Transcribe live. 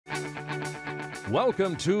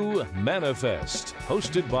Welcome to Manna-Fest,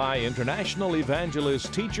 hosted by international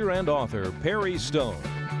evangelist, teacher, and author Perry Stone.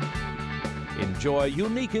 Enjoy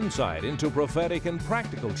unique insight into prophetic and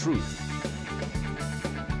practical truth.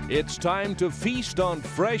 It's time to feast on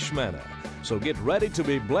fresh manna, so get ready to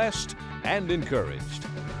be blessed and encouraged.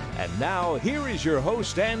 And now, here is your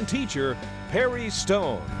host and teacher, Perry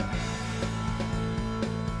Stone.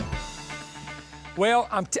 Well,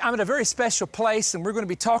 I'm in a very special place, and we're going to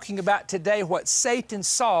be talking about today what Satan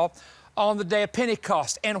saw on the day of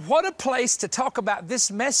Pentecost. And what a place to talk about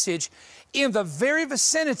this message in the very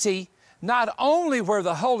vicinity, not only where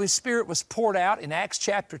the Holy Spirit was poured out in Acts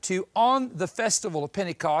chapter 2 on the festival of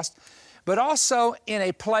Pentecost, but also in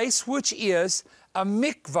a place which is a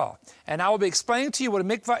mikvah. And I will be explaining to you what a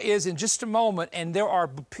mikvah is in just a moment. And there are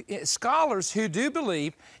scholars who do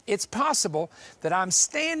believe it's possible that I'm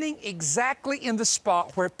standing exactly in the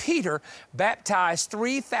spot where Peter baptized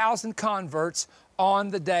 3,000 converts on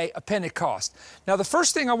the day of Pentecost. Now, the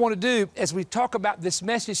first thing I want to do as we talk about this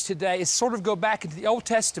message today is sort of go back into the Old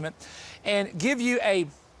Testament and give you a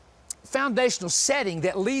foundational setting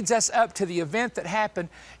that leads us up to the event that happened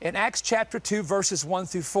in Acts chapter 2, verses 1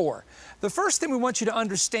 through 4. The first thing we want you to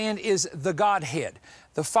understand is the Godhead,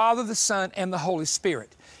 the Father, the Son, and the Holy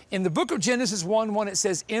Spirit. In the book of Genesis 1:1, it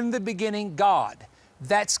says, "In the beginning, God."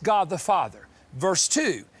 That's God the Father. Verse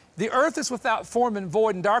 2, "The earth is without form and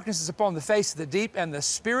void, and darkness is upon the face of the deep, and the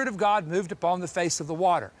Spirit of God moved upon the face of the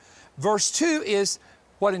water." Verse 2 is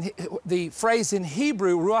what the phrase in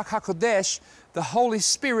Hebrew, Ruach HaKodesh, the Holy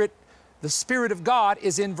Spirit, the Spirit of God,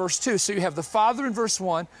 is in verse 2. So you have the Father in verse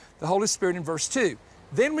 1, the Holy Spirit in verse 2.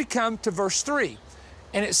 Then we come to verse 3,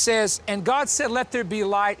 and it says, "And God said, let there be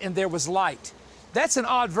light, and there was light." That's an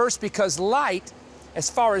odd verse because light,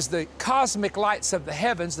 as far as the cosmic lights of the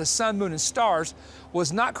heavens, the sun, moon, and stars,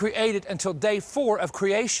 was not created until day 4 of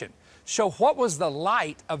creation. So what was the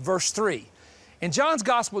light of verse 3? In John's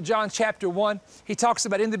Gospel, John chapter 1, he talks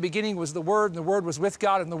about in the beginning was the Word, and the Word was with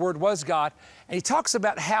God, and the Word was God. And he talks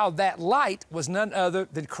about how that light was none other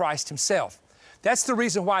than Christ himself. That's the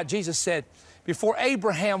reason why Jesus said, "Before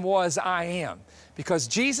Abraham was, I am." Because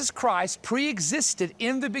Jesus Christ pre-existed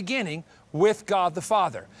in the beginning with God the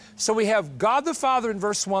Father. So we have God the Father in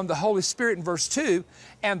verse 1, the Holy Spirit in verse 2,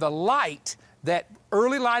 and the light, that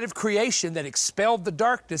early light of creation that expelled the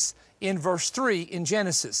darkness, in verse 3 in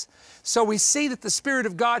Genesis. So we see that the Spirit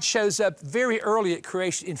of God shows up very early at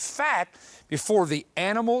creation. In fact, before the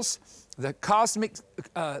animals, the cosmic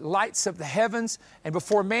lights of the heavens, and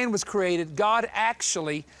before man was created, God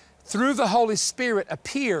actually, through the Holy Spirit,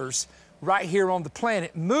 appears right here on the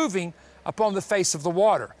planet, moving upon the face of the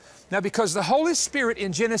water. Now, because the Holy Spirit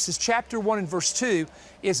in Genesis chapter 1 and verse 2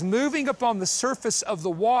 is moving upon the surface of the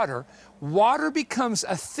water, water becomes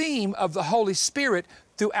a theme of the Holy Spirit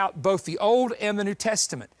throughout both the Old and the New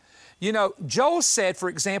Testament. You know, Joel said, for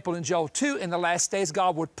example, in Joel 2, in the last days,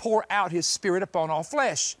 God would pour out His Spirit upon all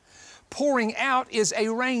flesh. Pouring out is a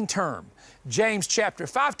rain term. James chapter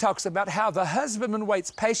 5 talks about how the husbandman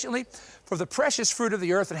waits patiently for the precious fruit of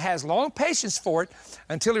the earth and has long patience for it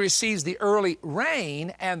until he receives the early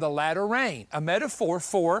rain and the latter rain, a metaphor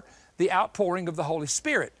for the outpouring of the Holy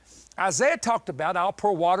Spirit. Isaiah talked about, "I'll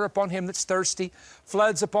pour water upon him that's thirsty,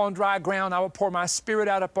 floods upon dry ground. I will pour my Spirit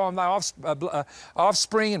out upon thy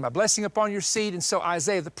offspring and my blessing upon your seed." And so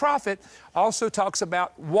Isaiah the prophet also talks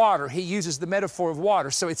about water. He uses the metaphor of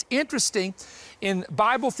water. So it's interesting, in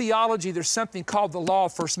Bible theology, there's something called the law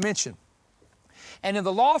of first mention. And in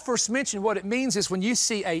the law of first mention, what it means is when you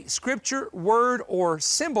see a scripture, word, or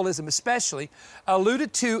symbolism especially,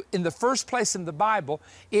 alluded to in the first place in the Bible,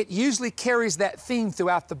 it usually carries that theme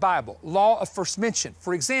throughout the Bible. Law of first mention.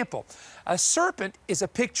 For example, a serpent is a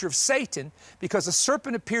picture of Satan because a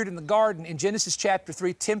serpent appeared in the garden in Genesis chapter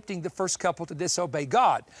 3, tempting the first couple to disobey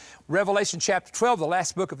God. Revelation chapter 12, the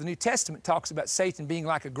last book of the New Testament, talks about Satan being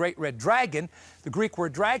like a great red dragon. The Greek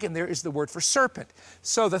word dragon there is the word for serpent.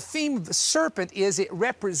 So the theme of the serpent is it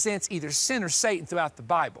represents either sin or Satan throughout the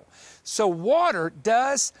Bible. So water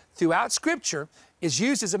does, throughout Scripture, is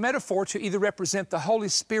used as a metaphor to either represent the Holy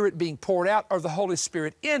Spirit being poured out or the Holy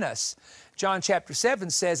Spirit in us. John chapter 7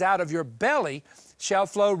 says, "Out of your belly shall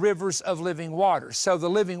flow rivers of living water." So the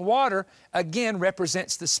living water, again,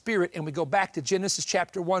 represents the Spirit. And we go back to Genesis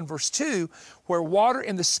chapter 1, verse 2, where water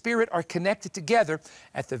and the Spirit are connected together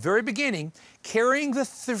at the very beginning, carrying the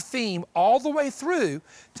theme all the way through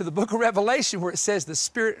to the book of Revelation, where it says the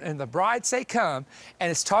Spirit and the bride say, "Come."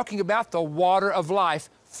 And it's talking about the water of life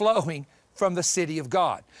flowing from the city of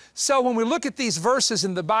God. So when we look at these verses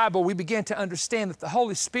in the Bible, we begin to understand that the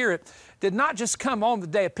Holy Spirit did not just come on the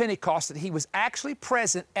day of Pentecost, that He was actually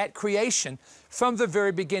present at creation from the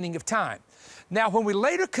very beginning of time. Now, when we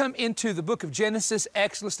later come into the book of Genesis,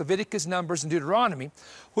 Exodus, Leviticus, Numbers, and Deuteronomy,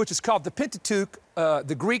 which is called the Pentateuch,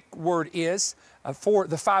 the Greek word is for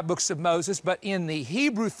the 5 books of Moses, but in the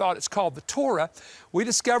Hebrew thought it's called the Torah, we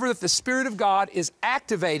discover that the Spirit of God is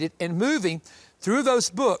activated and moving through those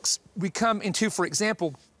books. We come into, for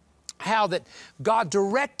example, how that God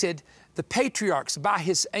directed the patriarchs by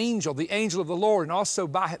His angel, the angel of the Lord, and also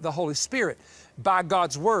by the Holy Spirit, by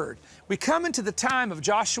God's Word. We come into the time of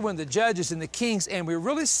Joshua and the Judges and the Kings, and we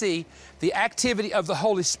really see the activity of the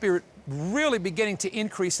Holy Spirit really beginning to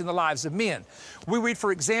increase in the lives of men. We read,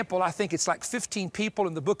 for example, I think it's like 15 people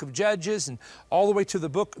in the book of Judges and all the way to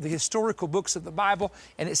the historical books of the Bible,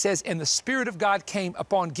 and it says, "And the Spirit of God came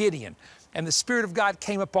upon Gideon, and the Spirit of God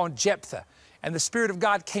came upon Jephthah, and the Spirit of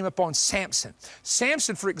God came upon Samson."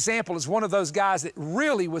 Samson, for example, is one of those guys that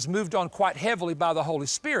really was moved on quite heavily by the Holy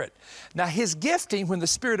Spirit. Now, his gifting when the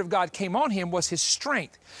Spirit of God came on him was his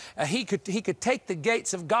strength. He could take the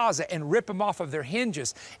gates of Gaza and rip them off of their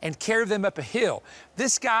hinges and carry them up a hill.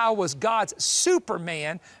 This guy was God's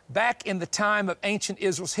Superman back in the time of ancient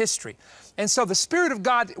Israel's history. And so the Spirit of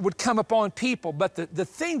God would come upon people, but the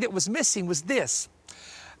thing that was missing was this.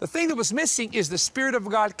 The thing that was missing is the Spirit of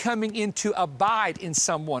God coming in to abide in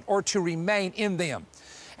someone or to remain in them.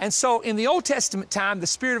 And so in the Old Testament time, the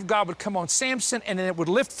Spirit of God would come on Samson and then it would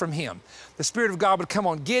lift from him. The Spirit of God would come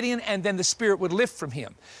on Gideon and then the Spirit would lift from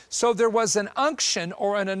him. So there was an unction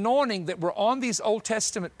or an anointing that were on these Old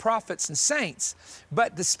Testament prophets and saints,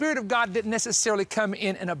 but the Spirit of God didn't necessarily come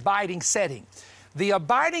in an abiding setting. The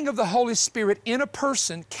abiding of the Holy Spirit in a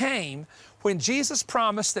person came when Jesus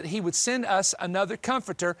promised that He would send us another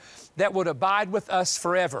Comforter that would abide with us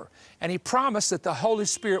forever. And He promised that the Holy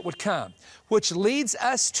Spirit would come, which leads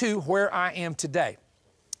us to where I am today.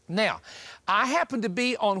 Now, I happen to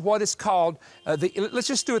be on what is called, let's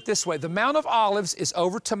just do it this way. The Mount of Olives is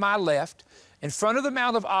over to my left. In front of the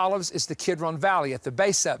Mount of Olives is the Kidron Valley at the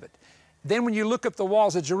base of it. Then when you look up the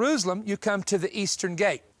walls of Jerusalem, you come to the Eastern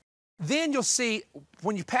Gate. Then you'll see,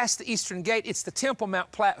 when you pass the Eastern Gate, it's the Temple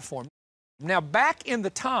Mount platform. Now, back in the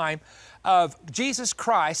time of Jesus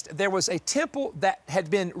Christ, there was a temple that had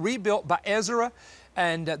been rebuilt by Ezra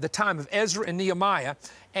and the time of Ezra and Nehemiah.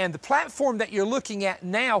 And the platform that you're looking at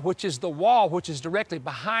now, which is the wall, which is directly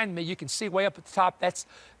behind me, you can see way up at the top, that's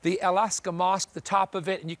the Al-Aqsa Mosque, the top of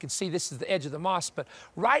it, and you can see this is the edge of the mosque. But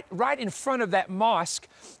right in front of that mosque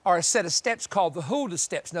are a set of steps called the Huldah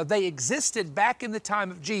steps. Now, they existed back in the time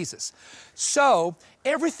of Jesus. So,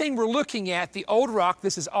 everything we're looking at, the old rock,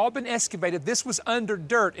 this has all been excavated. This was under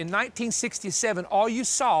dirt. In 1967, all you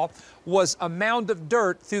saw was a mound of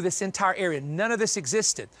dirt through this entire area. None of this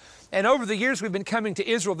existed. And over the years we've been coming to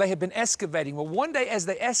Israel, they have been excavating. Well, one day as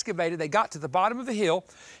they excavated, they got to the bottom of the hill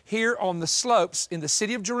here on the slopes in the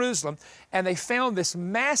city of Jerusalem, and they found this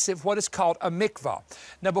massive, what is called a mikvah.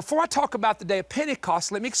 Now, before I talk about the day of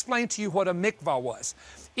Pentecost, let me explain to you what a mikvah was.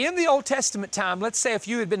 In the Old Testament time, let's say if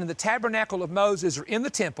you had been in the tabernacle of Moses or in the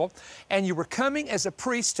temple, and you were coming as a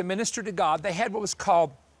priest to minister to God, they had what was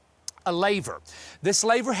called a laver. This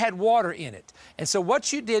laver had water in it. And so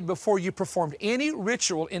what you did before you performed any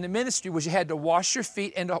ritual in the ministry was you had to wash your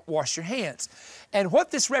feet and to wash your hands. And what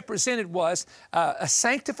this represented was a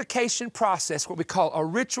sanctification process, what we call a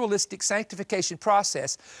ritualistic sanctification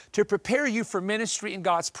process to prepare you for ministry in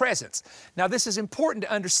God's presence. Now, this is important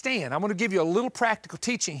to understand. I'm going to give you a little practical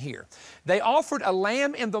teaching here. They offered a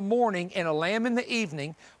lamb in the morning and a lamb in the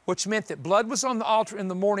evening, which meant that blood was on the altar in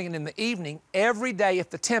the morning and in the evening every day at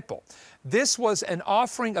the temple. This was an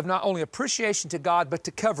offering of not only appreciation to God, but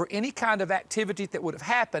to cover any kind of activity that would have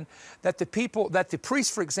happened that the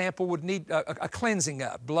priest, for example, would need a cleansing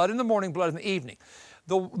of. Blood in the morning, blood in the evening.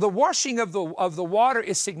 The washing of the water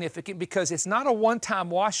is significant because it's not a one-time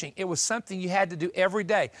washing. It was something you had to do every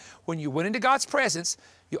day. When you went into God's presence,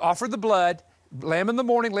 you offered the blood, lamb in the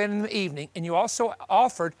morning, lamb in the evening, and you also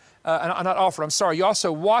you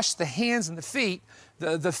also washed the hands and the feet.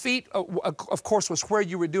 The feet, of course, was where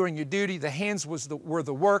you were doing your duty. The hands were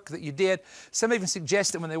the work that you did. Some even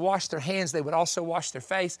suggest that when they washed their hands, they would also wash their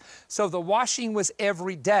face. So the washing was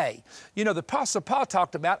every day. You know, the Apostle Paul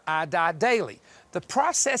talked about, I die daily. The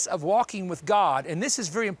process of walking with God, and this is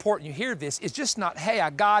very important, you hear this, is just not, hey, I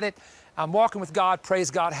got it, I'm walking with God,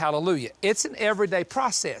 praise God, hallelujah. It's an everyday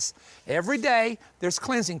process. Every day there's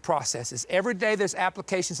cleansing processes. Every day there's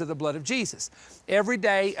applications of the blood of Jesus. Every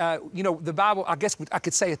day, you know, the Bible, I guess I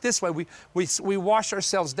could say it this way, we wash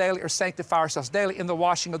ourselves daily or sanctify ourselves daily in the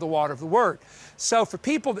washing of the water of the Word. So for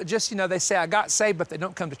people that just, you know, they say, I got saved, but they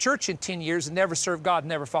don't come to church in 10 years and never serve God,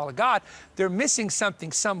 never follow God, they're missing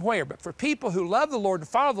something somewhere. But for people who love the Lord and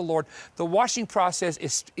follow the Lord, the washing process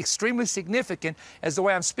is extremely significant as the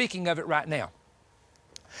way I'm speaking of it right now.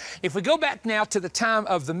 If we go back now to the time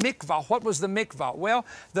of the mikvah, what was the mikvah? Well,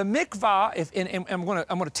 the mikvah, and I'm going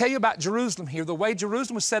to tell you about Jerusalem here, the way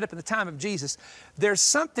Jerusalem was set up in the time of Jesus. There's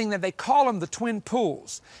something that they call them the twin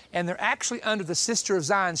pools, and they're actually under the Sister of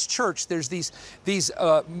Zion's church. There's these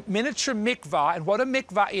miniature mikvah, and what a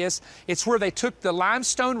mikvah is, it's where they took the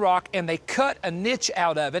limestone rock and they cut a niche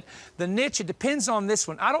out of it. The niche, it depends on this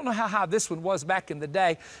one. I don't know how high this one was back in the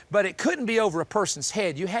day, but it couldn't be over a person's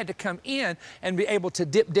head. You had to come in and be able to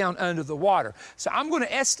dip down under the water. So I'm going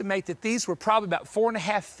to estimate that these were probably about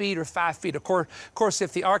 4.5 feet or 5 feet. Of course,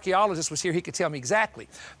 if the archaeologist was here, he could tell me exactly.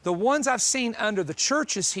 The ones I've seen under the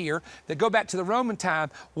churches here that go back to the Roman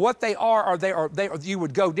time, what they are you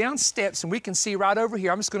would go down steps, and we can see right over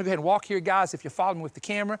here. I'm just going to go ahead and walk here, guys, if you're following me with the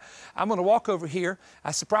camera. I'm going to walk over here.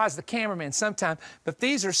 I surprise the cameraman sometime, but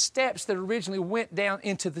these are steps that originally went down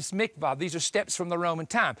into this mikvah. These are steps from the Roman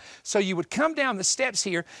time. So you would come down the steps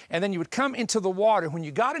here, and then you would come into the water. When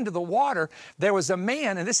you got into the water, there was a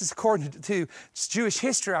man, and this is according to Jewish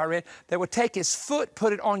history I read, that would take his foot,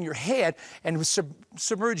 put it on your head, and would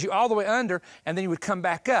submerge you all the way under, and then you would come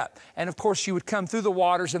back up. And of course, you would come through the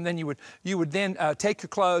waters, and then you would then take your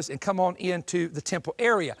clothes and come on into the temple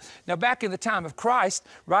area. Now, back in the time of Christ,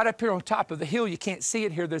 right up here on top of the hill, you can't see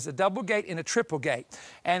it here, there's a double gate and a triple gate.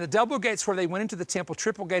 And the double gate's where they went into the temple,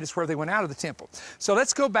 triple gate is where they went out of the temple. So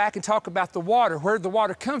let's go back and talk about the water. Where did the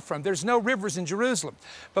water come from? There's no rivers in Jerusalem.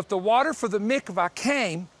 But the water for the mikvah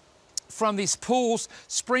came from these pools,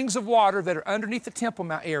 springs of water that are underneath the Temple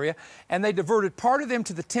Mount area, and they diverted part of them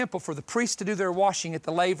to the temple for the priests to do their washing at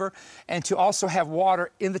the laver and to also have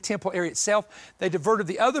water in the temple area itself. They diverted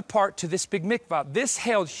the other part to this big mikvah. This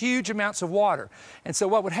held huge amounts of water. And so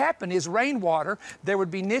what would happen is rainwater, there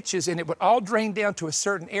would be niches, and it would all drain down to a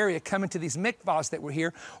certain area, come into these mikvahs that were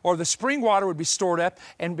here, or the spring water would be stored up,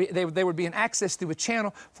 and they would be an access through a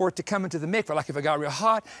channel for it to come into the mikvah. Like if it got real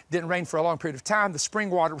hot, didn't rain for a long period of time, the spring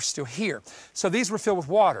water was still here. So these were filled with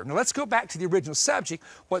water. Now let's go back to the original subject,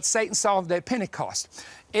 what Satan saw on the day of Pentecost.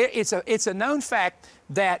 It's a known fact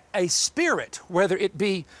that a spirit, whether it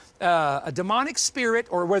be a demonic spirit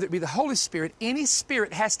or whether it be the Holy Spirit, any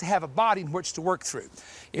spirit has to have a body in which to work through.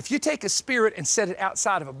 If you take a spirit and set it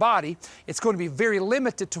outside of a body, it's going to be very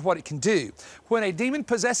limited to what it can do. When a demon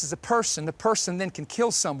possesses a person, the person then can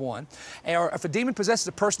kill someone. Or if a demon possesses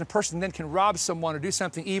a person, the person then can rob someone or do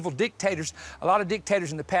something evil. Dictators, a lot of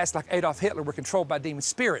dictators in the past, like Adolf Hitler, were controlled by demon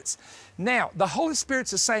spirits. Now, the Holy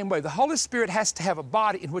Spirit's the same way. The Holy Spirit has to have a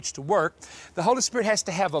body in which to work. The Holy Spirit has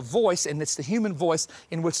to have a voice, and it's the human voice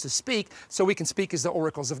in which to speak, so we can speak as the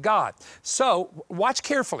oracles of God. So, watch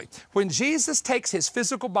carefully. When Jesus takes his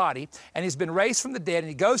physical body and he's been raised from the dead and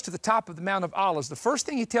he goes to the top of the Mount of Olives, the first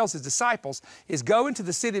thing he tells his disciples is go into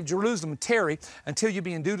the city of Jerusalem and tarry until you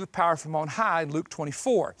be endued with power from on high in Luke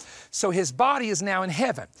 24. So his body is now in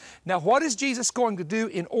heaven. Now, what is Jesus going to do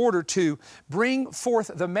in order to bring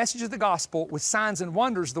forth the message of the gospel with signs and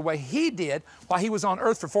wonders the way he did while he was on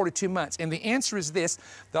earth for 42 months? And the answer is this: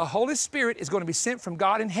 the Holy Spirit is going to be sent from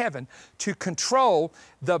God in heaven to control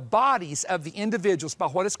the bodies of the individuals by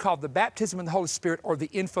what is called the baptism in the Holy Spirit or the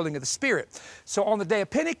infilling of the Spirit. So on the day of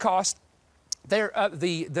Pentecost,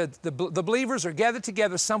 the believers are gathered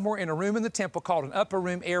together somewhere in a room in the temple called an upper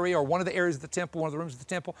room area, or one of the areas of the temple, one of the rooms of the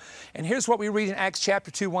temple. And here's what we read in Acts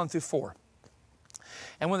chapter 2, 1 through 4.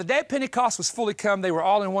 And when the day of Pentecost was fully come, they were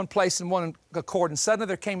all in one place in one accord. And suddenly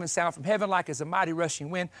there came a sound from heaven like as a mighty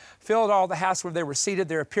rushing wind, filled all the house where they were seated.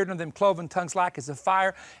 There appeared unto them cloven tongues like as of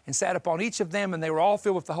fire, and sat upon each of them. And they were all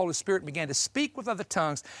filled with the Holy Spirit, and began to speak with other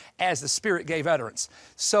tongues as the Spirit gave utterance.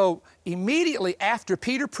 So immediately after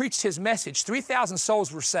Peter preached his message, 3,000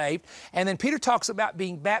 souls were saved. And then Peter talks about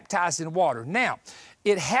being baptized in water. Now,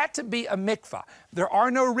 it had to be a mikvah. There are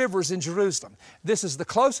no rivers in Jerusalem. This is the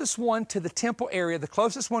closest one to the temple area, the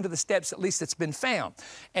closest one to the steps, at least, that's been found.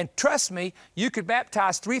 And trust me, you could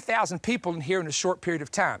baptize 3,000 people in here in a short period of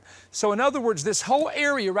time. So in other words, this whole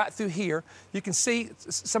area right through here, you can see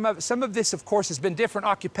some of this, of course, has been different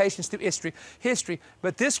occupations through history,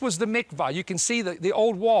 but this was the mikvah. You can see the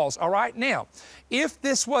old walls. All right, now, if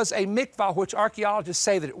this was a mikvah, which archaeologists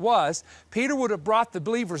say that it was, Peter would have brought the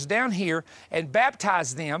believers down here and baptized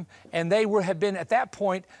baptized them, and they had been at that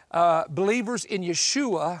point believers in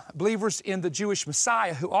Yeshua, believers in the Jewish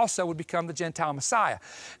Messiah, who also would become the Gentile Messiah.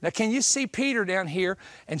 Now, can you see Peter down here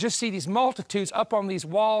and just see these multitudes up on these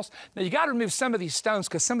walls? Now, you got to remove some of these stones,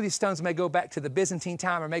 because some of these stones may go back to the Byzantine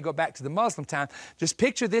time or may go back to the Muslim time. Just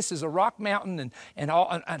picture this as a rock mountain and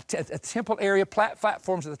a temple area,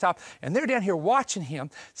 platforms at the top, and they're down here watching him,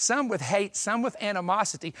 some with hate, some with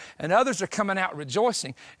animosity, and others are coming out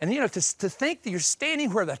rejoicing. And, you know, to think that you're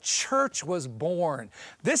standing where the church was born.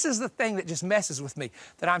 This is the thing that just messes with me,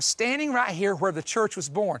 that I'm standing right here where the church was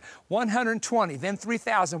born. 120, then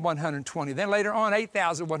 3,120, then later on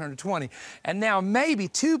 8,120, and now maybe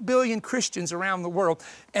 2 billion Christians around the world,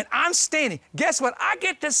 and I'm standing. Guess what? I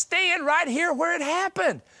get to stand right here where it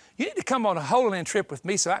happened. You need to come on a Holy Land trip with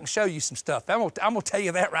me so I can show you some stuff. I'm going to tell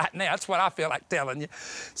you that right now. That's what I feel like telling you.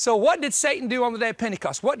 So what did Satan do on the day of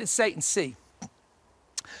Pentecost? What did Satan see?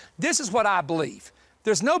 This is what I believe.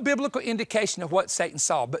 There's no biblical indication of what Satan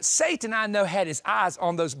saw, but Satan, I know, had his eyes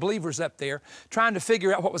on those believers up there trying to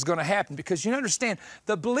figure out what was going to happen, because you understand,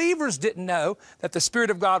 the believers didn't know that the Spirit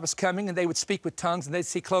of God was coming and they would speak with tongues and they'd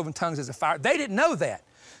see cloven tongues as a fire. They didn't know that.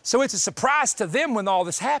 So it's a surprise to them when all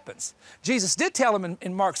this happens. Jesus did tell them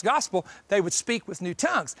in Mark's gospel they would speak with new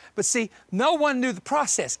tongues. But see, no one knew the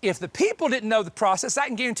process. If the people didn't know the process, I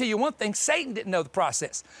can guarantee you one thing, Satan didn't know the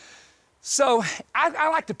process. So I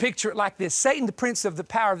like to picture it like this. Satan, the prince of the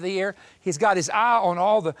power of the air, he's got his eye on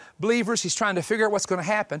all the believers. He's trying to figure out what's going to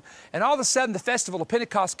happen. And all of a sudden, the festival of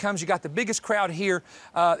Pentecost comes. You got the biggest crowd here.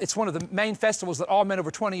 It's one of the main festivals that all men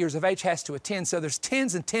over 20 years of age has to attend. So there's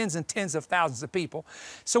tens and tens and tens of thousands of people.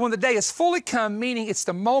 So when the day is fully come, meaning it's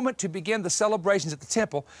the moment to begin the celebrations at the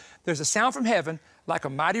temple, there's a sound from heaven like a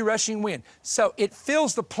mighty rushing wind. So it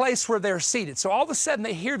fills the place where they're seated. So all of a sudden,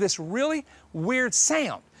 they hear this really weird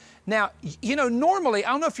sound. Now, you know, normally,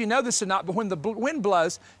 I don't know if you know this or not, but when the wind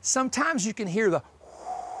blows, sometimes you can hear the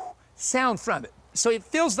sound from it. So it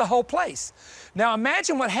fills the whole place. Now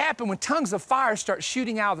imagine what happened when tongues of fire start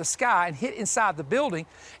shooting out of the sky and hit inside the building,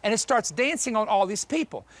 and it starts dancing on all these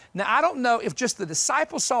people. Now I don't know if just the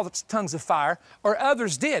disciples saw the tongues of fire or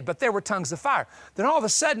others did, but there were tongues of fire. Then all of a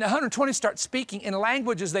sudden 120 start speaking in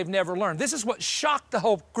languages they've never learned. This is what shocked the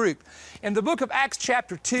whole group. In the book of Acts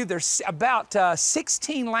chapter 2, there's about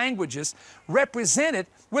 16 languages represented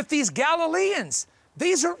with these Galileans.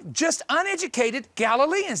 These are just uneducated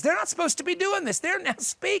Galileans. They're not supposed to be doing this. They're now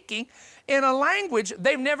speaking in a language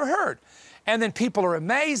they've never heard. And then people are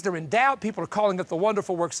amazed, they're in doubt. People are calling it the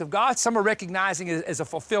wonderful works of God. Some are recognizing it as a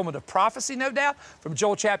fulfillment of prophecy, no doubt, from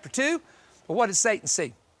Joel chapter 2. But what did Satan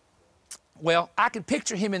see? Well, I can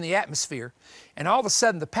picture him in the atmosphere, and all of a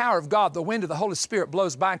sudden the power of God, the wind of the Holy Spirit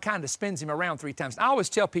blows by and kind of spins him around 3 times. I always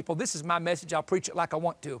tell people, this is my message, I'll preach it like I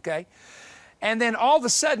want to, okay? And then all of a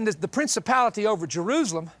sudden, the principality over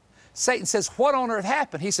Jerusalem, Satan says, what on earth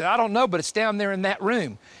happened? He said, I don't know, but it's down there in that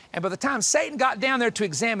room. And by the time Satan got down there to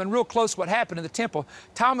examine real close what happened in the temple,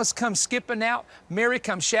 Thomas comes skipping out, Mary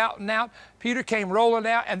comes shouting out, Peter came rolling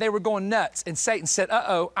out, and they were going nuts. And Satan said,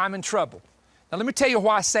 uh-oh, I'm in trouble. Now let me tell you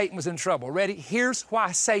why Satan was in trouble. Ready? Here's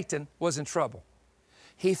why Satan was in trouble.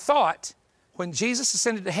 He thought when Jesus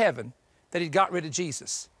ascended to heaven that he'd got rid of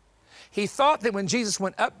Jesus. He thought that when Jesus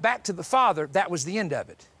went up back to the Father, that was the end of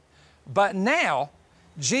it. But now,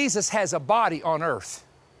 Jesus has a body on earth.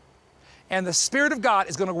 And the Spirit of God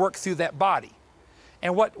is going to work through that body.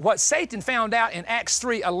 And what Satan found out in Acts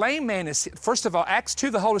 3, a lame man is, first of all, Acts 2,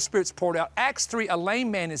 the Holy Spirit's poured out. Acts 3, a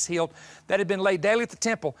lame man is healed that had been laid daily at the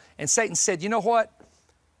temple. And Satan said, you know what?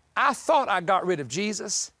 I thought I got rid of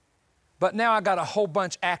Jesus, but now I got a whole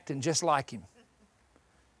bunch acting just like him.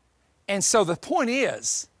 And so the point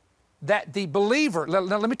is, that the believer,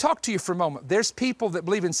 let me talk to you for a moment. There's people that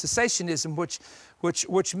believe in cessationism,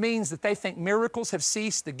 which means that they think miracles have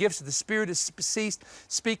ceased, the gifts of the Spirit has ceased,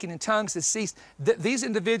 speaking in tongues has ceased. These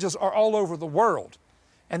individuals are all over the world.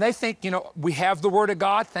 And they think, you know, we have the Word of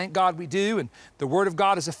God, thank God we do, and the Word of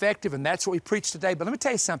God is effective, and that's what we preach today. But let me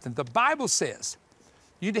tell you something. The Bible says,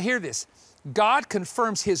 you need to hear this, God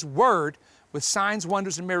confirms His Word with signs,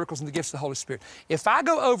 wonders, and miracles and the gifts of the Holy Spirit. If I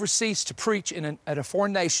go overseas to preach at a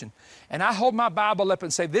foreign nation, and I hold my Bible up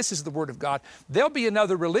and say, this is the Word of God, there'll be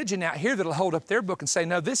another religion out here that'll hold up their book and say,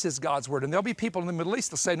 no, this is God's Word. And there'll be people in the Middle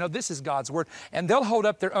East that'll say, no, this is God's Word. And they'll hold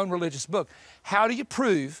up their own religious book. How do you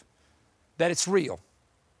prove that it's real?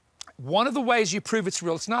 One of the ways you prove it's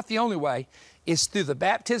real, it's not the only way, is through the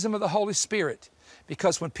baptism of the Holy Spirit.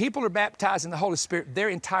 Because when people are baptized in the Holy Spirit, their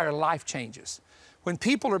entire life changes. When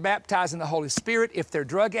people are baptized in the Holy Spirit, if they're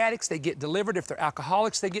drug addicts, they get delivered. If they're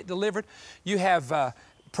alcoholics, they get delivered. You have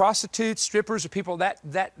prostitutes, strippers, or people that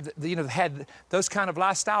you know, had those kind of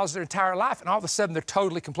lifestyles their entire life, and all of a sudden they're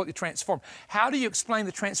totally, completely transformed. How do you explain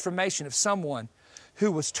the transformation of someone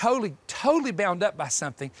who was totally bound up by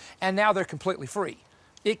something, and now they're completely free?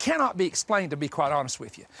 It cannot be explained, to be quite honest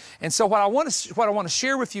with you. And so what I want to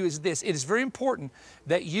share with you is this. It is very important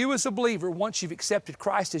that you as a believer, once you've accepted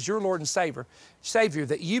Christ as your Lord and Savior,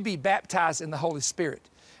 that you be baptized in the Holy Spirit,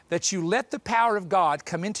 that you let the power of God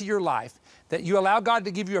come into your life, that you allow God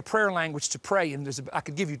to give you a prayer language to pray. And I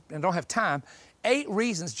could give you, and I don't have time, 8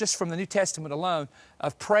 reasons just from the New Testament alone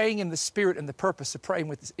of praying in the Spirit and the purpose of praying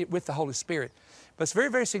with the Holy Spirit. But it's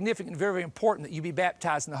very, very significant and very, very important that you be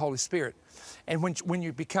baptized in the Holy Spirit. And when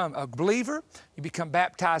you become a believer, you become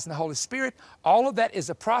baptized in the Holy Spirit, all of that is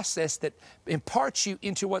a process that imparts you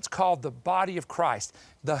into what's called the body of Christ.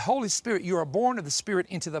 The Holy Spirit, you are born of the Spirit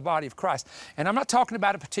into the body of Christ. And I'm not talking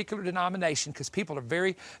about a particular denomination, because people are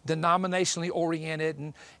very denominationally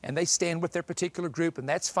oriented and they stand with their particular group, and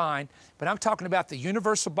that's fine. But I'm talking about the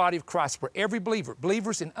universal body of Christ, where every believer,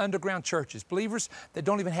 believers in underground churches, believers that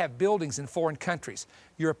don't even have buildings in foreign countries,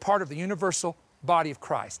 you're a part of the universal body of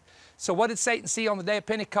Christ. So what did Satan see on the day of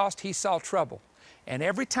Pentecost? He saw trouble. And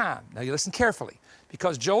every time, now you listen carefully,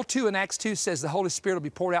 because Joel 2 and Acts 2 says the Holy Spirit will be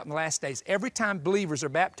poured out in the last days. Every time believers are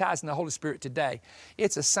baptized in the Holy Spirit today,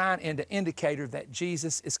 it's a sign and an indicator that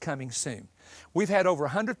Jesus is coming soon. We've had over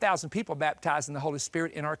 100,000 people baptized in the Holy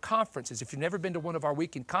Spirit in our conferences. If you've never been to one of our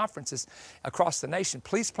weekend conferences across the nation,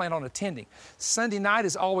 please plan on attending. Sunday night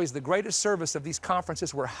is always the greatest service of these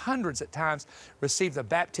conferences, where hundreds at times receive the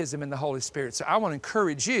baptism in the Holy Spirit. So I want to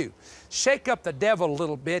encourage you, shake up the devil a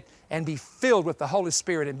little bit and be filled with the Holy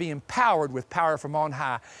Spirit and be empowered with power from on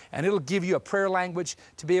high. And it'll give you a prayer language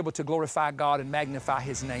to be able to glorify God and magnify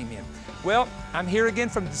His name in. Well, I'm here again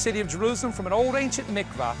from the city of Jerusalem, from an old ancient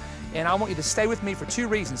mikvah. And I want you to stay with me for 2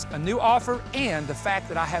 reasons: a new offer and the fact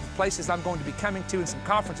that I have places I'm going to be coming to and some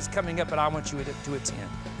conferences coming up that I want you to attend.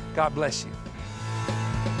 God bless you.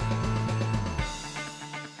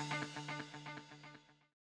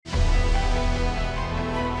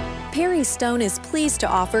 Perry Stone is pleased to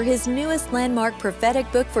offer his newest landmark prophetic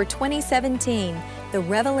book for 2017, The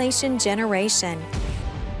Revelation Generation.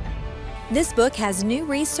 This book has new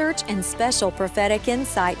research and special prophetic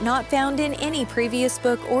insight not found in any previous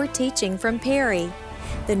book or teaching from Perry.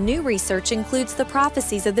 The new research includes the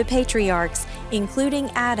prophecies of the patriarchs, including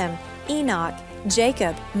Adam, Enoch,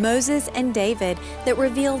 Jacob, Moses, and David, that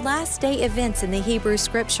reveal last-day events in the Hebrew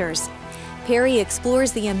Scriptures. Perry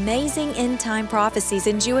explores the amazing end-time prophecies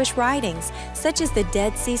in Jewish writings, such as the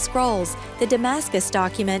Dead Sea Scrolls, the Damascus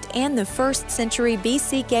document, and the 1st century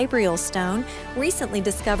BC Gabriel stone recently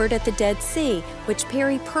discovered at the Dead Sea, which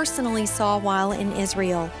Perry personally saw while in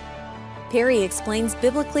Israel. Perry explains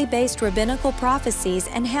biblically based rabbinical prophecies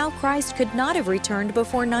and how Christ could not have returned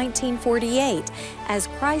before 1948, as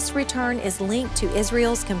Christ's return is linked to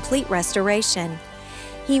Israel's complete restoration.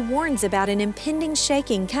 He warns about an impending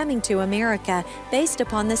shaking coming to America based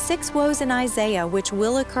upon the 6 woes in Isaiah which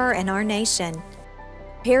will occur in our nation.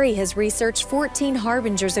 Perry has researched 14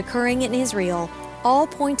 harbingers occurring in Israel, all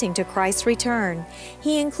pointing to Christ's return.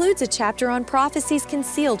 He includes a chapter on prophecies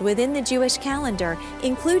concealed within the Jewish calendar,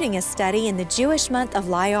 including a study in the Jewish month of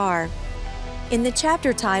Iyar. In the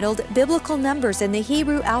chapter titled Biblical Numbers in the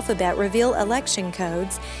Hebrew Alphabet Reveal Election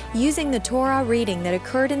Codes, using the Torah reading that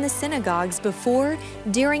occurred in the synagogues before,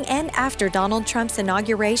 during, and after Donald Trump's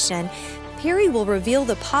inauguration, Perry will reveal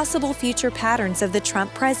the possible future patterns of the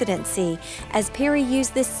Trump presidency, as Perry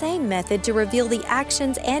used this same method to reveal the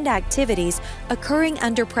actions and activities occurring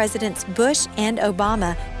under Presidents Bush and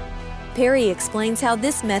Obama. Perry explains how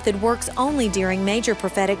this method works only during major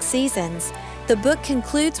prophetic seasons. The book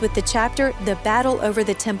concludes with the chapter, The Battle Over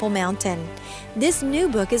the Temple Mountain. This new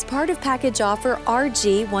book is part of package offer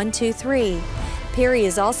RG123. Perry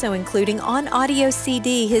is also including on audio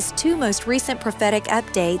CD his 2 most recent prophetic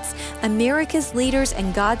updates, America's Leaders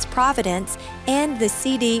and God's Providence, and the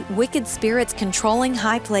CD, Wicked Spirits Controlling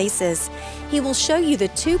High Places. He will show you the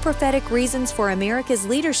 2 prophetic reasons for America's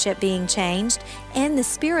leadership being changed and the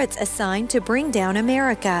spirits assigned to bring down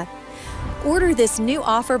America. Order this new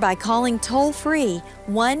offer by calling toll-free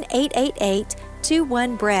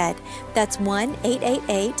 1-888-21-BREAD. That's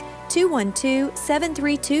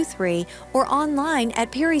 1-888-212-7323 or online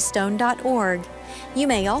at perrystone.org. You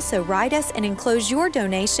may also write us and enclose your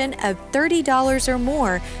donation of $30 or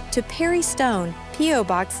more to Perry Stone, P.O.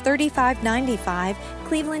 Box 3595,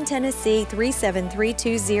 Cleveland, Tennessee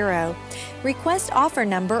 37320. Request offer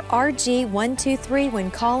number RG123 when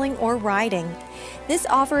calling or writing. This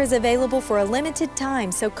offer is available for a limited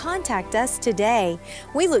time, so contact us today.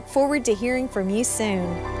 We look forward to hearing from you soon.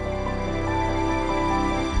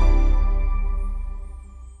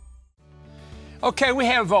 Okay, we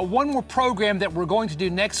have one more program that we're going to do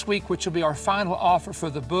next week, which will be our final offer for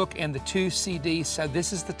the book and the 2 CDs. So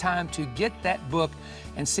this is the time to get that book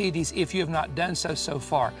and CDs if you have not done so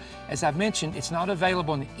far. As I've mentioned, it's not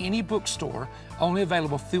available in any bookstore, only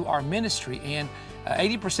available through our ministry. And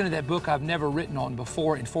 80% of that book I've never written on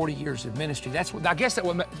before in 40 years of ministry. That's what, I guess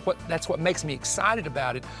that's what makes me excited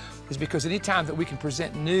about it, is because anytime that we can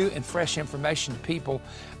present new and fresh information to people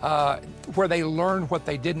where they learn what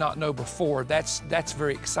they did not know before, that's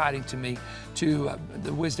very exciting to me, to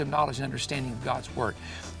the wisdom, knowledge, and understanding of God's Word.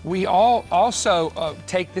 We also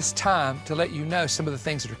take this time to let you know some of the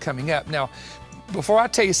things that are coming up. Now, before I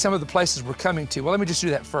tell you some of the places we're coming to, well, let me just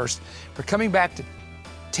do that first. We're coming back to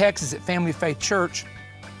Texas at Family Faith Church,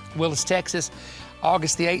 Willis, Texas,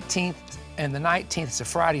 August the 18th and the 19th. It's a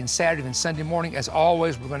Friday and Saturday, then Sunday morning. As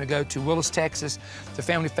always, we're going to go to Willis, Texas, to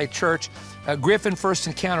Family Faith Church. Griffin First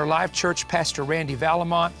Encounter Live Church, Pastor Randy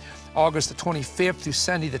Valamont, August the 25th through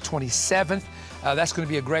Sunday the 27th. That's going to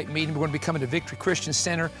be a great meeting. We're going to be coming to Victory Christian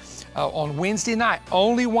Center on Wednesday night.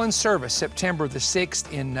 Only one service, September the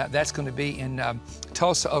 6th, that's going to be in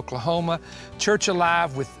Tulsa, Oklahoma. Church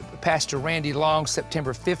Alive with Pastor Randy Long,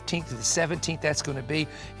 September 15th to the 17th. That's going to be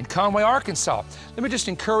in Conway, Arkansas. Let me just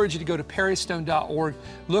encourage you to go to perrystone.org,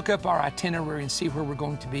 look up our itinerary and see where we're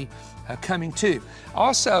going to be coming to.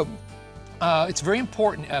 Also, it's very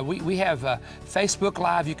important. We have Facebook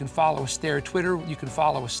Live. You can follow us there. Twitter, you can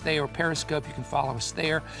follow us there. Periscope, you can follow us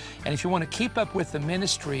there. And if you want to keep up with the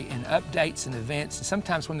ministry and updates and events, and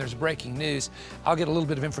sometimes when there's breaking news, I'll get a little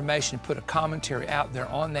bit of information and put a commentary out there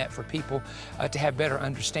on that for people to have better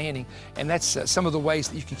understanding. And that's some of the ways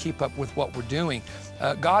that you can keep up with what we're doing.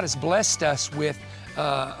 God has blessed us with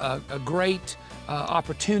a great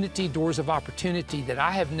opportunity, doors of opportunity that I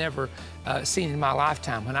have never seen in my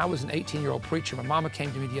lifetime. When I was an 18-year-old preacher, my mama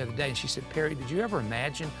came to me the other day and she said, "Perry, did you ever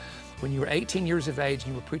imagine when you were 18 years of age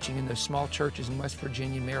and you were preaching in those small churches in West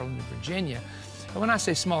Virginia, Maryland, and Virginia?" And when I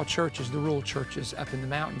say small churches, the rural churches up in the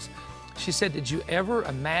mountains, she said, "Did you ever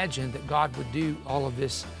imagine that God would do all of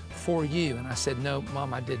this for you?" And I said, "No,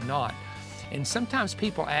 Mom, I did not." And sometimes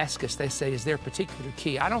people ask us, they say, is there a particular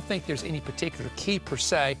key? I don't think there's any particular key per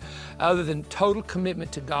se, other than total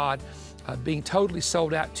commitment to God, being totally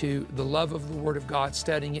sold out to the love of the Word of God,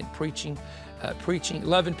 studying it, preaching,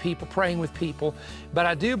 loving people, praying with people. But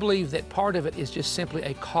I do believe that part of it is just simply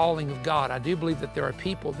a calling of God. I do believe that there are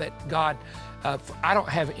people that God, I don't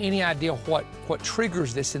have any idea what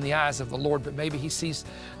triggers this in the eyes of the Lord, but maybe He sees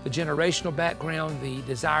the generational background, the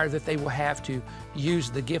desire that they will have to use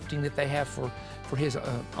the gifting that they have for His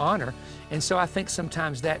honor. And so I think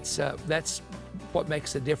sometimes that's what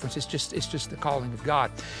makes a difference. It's just the calling of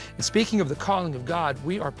God. And speaking of the calling of God,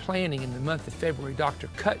 we are planning in the month of February, Dr.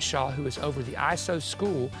 Cutshaw, who is over the ISO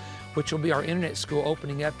school, which will be our internet school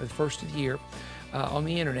opening up at the first of the year on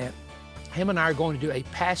the internet. Him and I are going to do a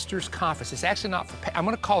pastor's conference. It's actually not for, I'm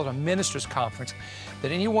going to call it a minister's conference that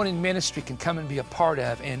anyone in ministry can come and be a part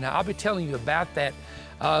of. And I'll be telling you about that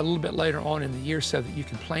a little bit later on in the year so that you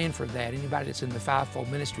can plan for that. Anybody that's in the fivefold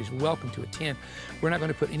ministry is welcome to attend. We're not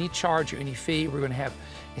going to put any charge or any fee. We're going to have,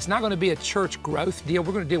 it's not going to be a church growth deal.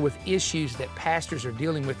 We're going to deal with issues that pastors are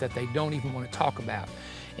dealing with that they don't even want to talk about.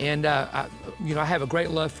 And I have a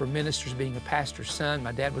great love for ministers, being a pastor's son.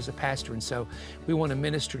 My dad was a pastor, and so we want to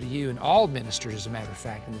minister to you and all ministers, as a matter of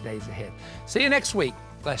fact, in the days ahead. See you next week.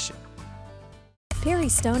 Bless you. Perry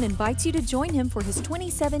Stone invites you to join him for his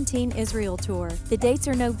 2017 Israel Tour. The dates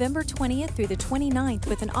are November 20th through the 29th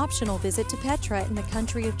with an optional visit to Petra in the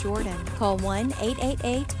country of Jordan. Call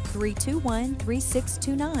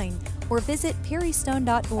 1-888-321-3629 or visit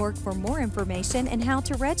perrystone.org for more information and how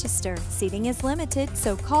to register. Seating is limited,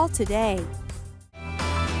 so call today.